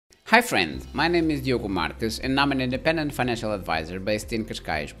Hi friend, my name is Diogo Marques and I'm an independent financial advisor based in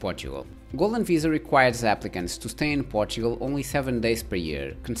Cascais, Portugal. Golden Visa requires applicants to stay in Portugal only 7 days per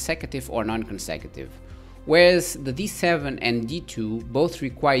year, consecutive or non-consecutive, whereas the D7 and D2 both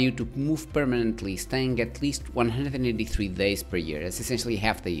require you to move permanently, staying at least 183 days per year, that's essentially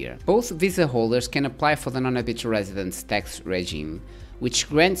half the year. Both visa holders can apply for the non-habitual residence tax regime, which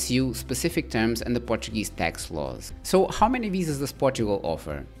grants you specific terms under Portuguese tax laws. So how many visas does Portugal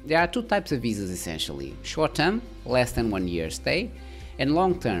offer? There are two types of visas essentially: short-term, less than 1 year stay, and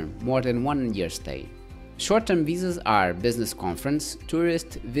long-term, more than 1 year stay. Short-term visas are business conference,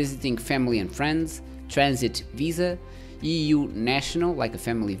 tourist, visiting family and friends, transit visa, EU national like a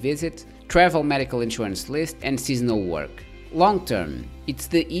family visit, travel medical insurance list, and seasonal work. Long-term, it's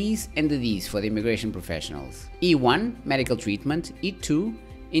the E's and the D's for the immigration professionals. E1, medical treatment. E2,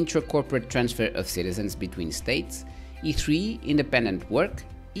 intra-corporate transfer of citizens between states. E3, independent work.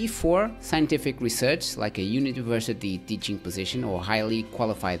 E4, scientific research like a university teaching position or highly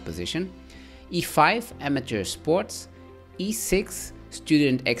qualified position. E5, amateur sports. E6,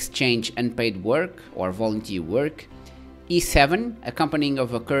 student exchange unpaid work or volunteer work. E7, accompanying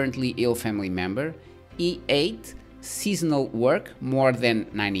of a currently ill family member. E8, seasonal work more than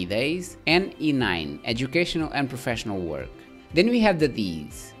 90 days, and E9, educational and professional work. Then we have the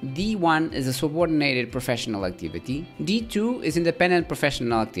Ds. D1 is a subordinated professional activity. D2 is independent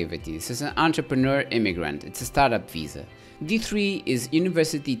professional activity. This is an entrepreneur immigrant. It's a startup visa. D3 is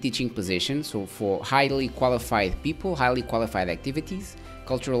university teaching position, so for highly qualified people, highly qualified activities,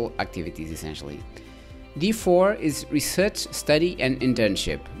 cultural activities essentially. D4 is research, study and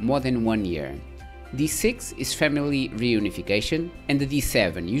internship, more than 1 year. D6 is family reunification, and the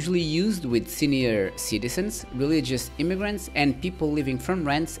D7, usually used with senior citizens, religious immigrants, and people living from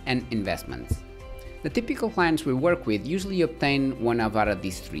rents and investments. The typical clients we work with usually obtain one out of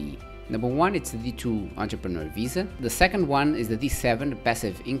these three. Number one, it's the D2 entrepreneur visa. The second one is the D7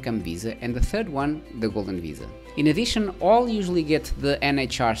 passive income visa, and the third one, the golden visa. In addition, all usually get the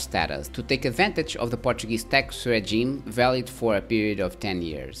NHR status to take advantage of the Portuguese tax regime valid for a period of 10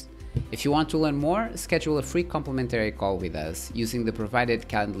 years. If you want to learn more, schedule a free complimentary call with us using the provided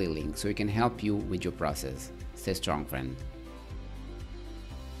Calendly link so we can help you with your process. Stay strong, friend.